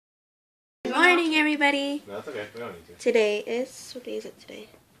morning, everybody. No, that's okay. We don't need to. Today is, what day is it today?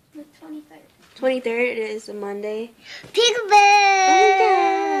 The 23rd. 23rd. It is a Monday. Peekaboo!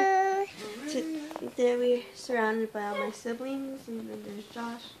 Today we're surrounded by all my siblings, and then there's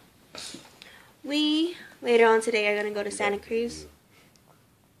Josh. We, later on today, are going to go to Santa Cruz.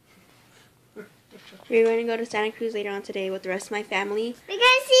 We're going to go to Santa Cruz later on today with the rest of my family. We're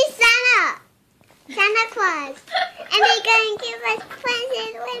going to see Santa Claus. And they're going to give us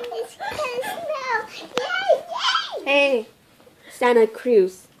presents when it's going to snow. Yay, yay! Hey, Santa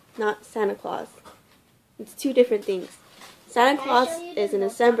Cruz, not Santa Claus. It's two different things. Santa Claus is in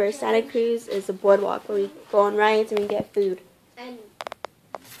December. Santa Cruz is a boardwalk where we go on rides and we get food. And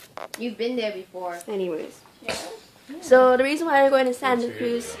you've been there before. Anyways. Yeah. So the reason why we're going to Santa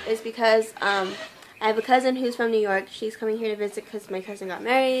Cruz is because I have a cousin who's from New York. She's coming here to visit because my cousin got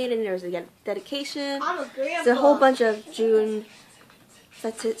married and there was a dedication. I'm a grandpa. It's a whole bunch of June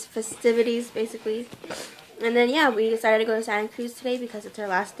festivities, basically. And then, yeah, we decided to go to Santa Cruz today because it's our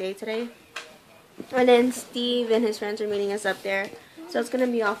last day today. And then Steve and his friends are meeting us up there. So it's going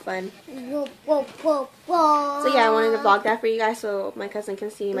to be all fun. Whoa, whoa, whoa, whoa. So, yeah, I wanted to vlog that for you guys so my cousin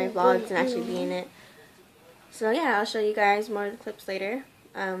can see my vlogs and actually be in it. So, yeah, I'll show you guys more of the clips later.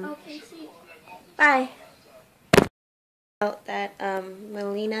 Okay, see. Bye. That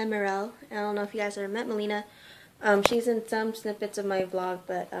Melina Morel, I don't know if you guys ever met Melina. She's in some snippets of my vlog,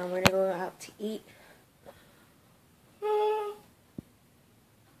 but we're going to go out to eat.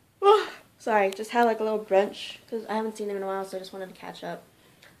 Sorry, just had like a little brunch because I haven't seen them in a while, so I just wanted to catch up.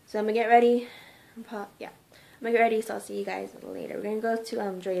 So I'm gonna get ready. I'm gonna get ready, so I'll see you guys later. We're gonna go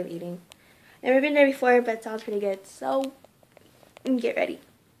to Joy of Eating. Never been there before, but it sounds pretty good. So get ready.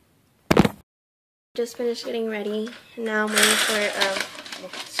 Just finished getting ready. Now I'm waiting for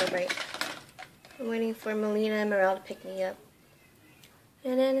it's so bright. I'm waiting for Melina and Morel to pick me up.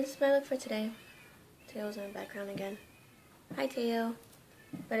 And then this is my look for today. Teo's in the background again. Hi, Teo.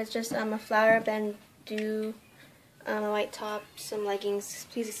 But it's just a flower bandeau, a white top, some leggings.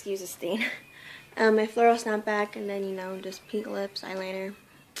 Please excuse the stain. My floral snapback, and then, you know, just pink lips, eyeliner.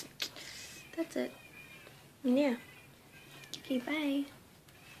 That's it. And yeah. Okay, bye.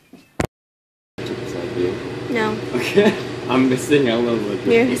 No. Okay. I'm missing out a little bit.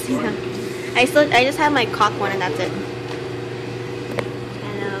 You're missing out. I just have my cock one, and that's it.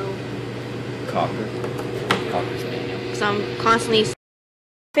 I know. Copper's name. So I'm constantly.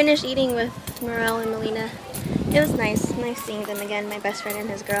 Finished eating with Morel and Melina. It was nice seeing them again, my best friend and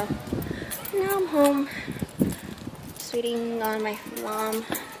his girl. Now I'm home, just waiting on my mom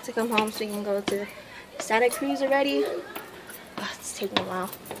to come home so we can go to Santa Cruz already. Oh, it's taking a while.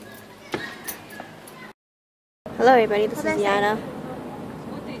 Hello everybody, this is Yana.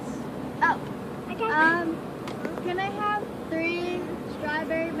 Oh, can I have 3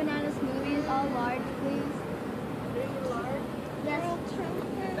 strawberry banana smoothies, all large, please? 3 large? Yes.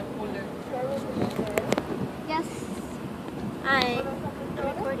 Yes. Hi, I'm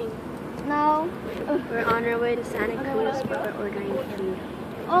recording. No. We're on our way to Santa Cruz, but we're ordering food.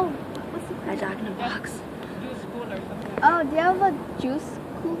 Oh, what's the A dog in a box. Oh, do you have a juice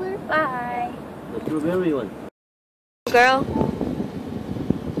cooler? Bye. Blueberry one. Girl,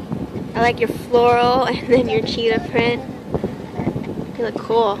 I like your floral and then your cheetah print. You look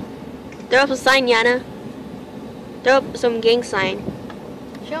cool. Throw up a sign, Yana. Throw up some gang sign.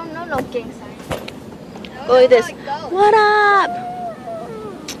 She don't know no gang sign. Go like this. What up?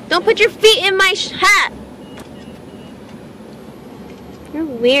 Don't put your feet in my hat. You're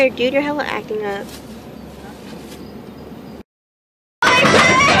weird, dude. You're hella acting up.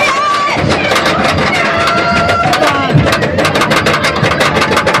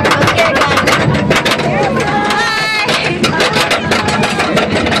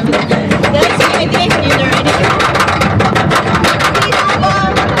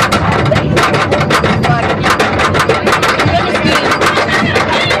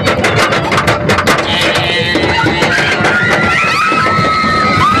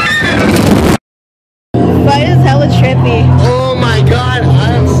 Trippy. Oh my god,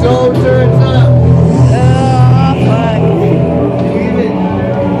 I am so turned up. Oh, fuck.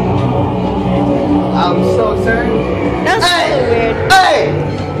 I'm so turned. That was so weird. Hey!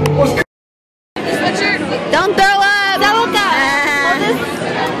 What's Don't throw up! Don't look up!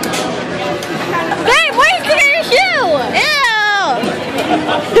 Babe, why are you taking your shoe? Ew!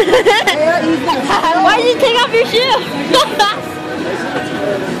 Why did you take off your shoe?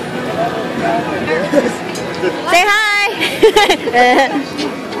 Say hi!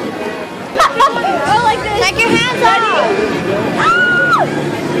 Oh, like this. Take your hands off!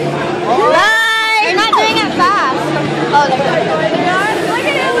 Bye! You're not doing it fast. Oh, look at it, look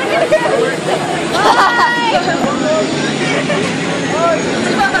at it.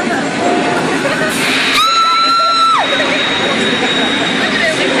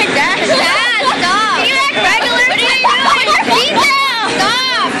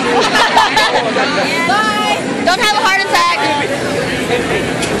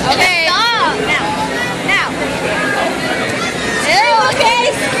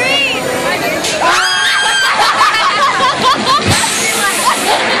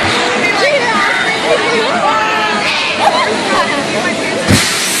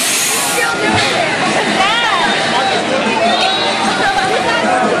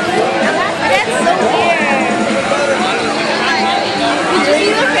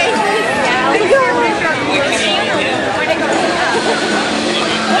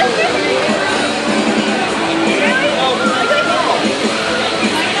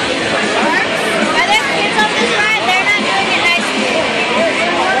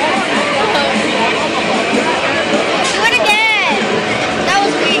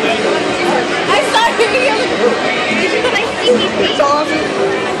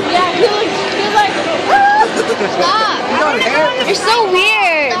 Stop. You don't care? You're so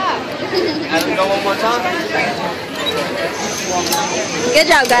weird. Have him go one more time. Good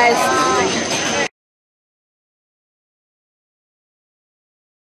job, guys.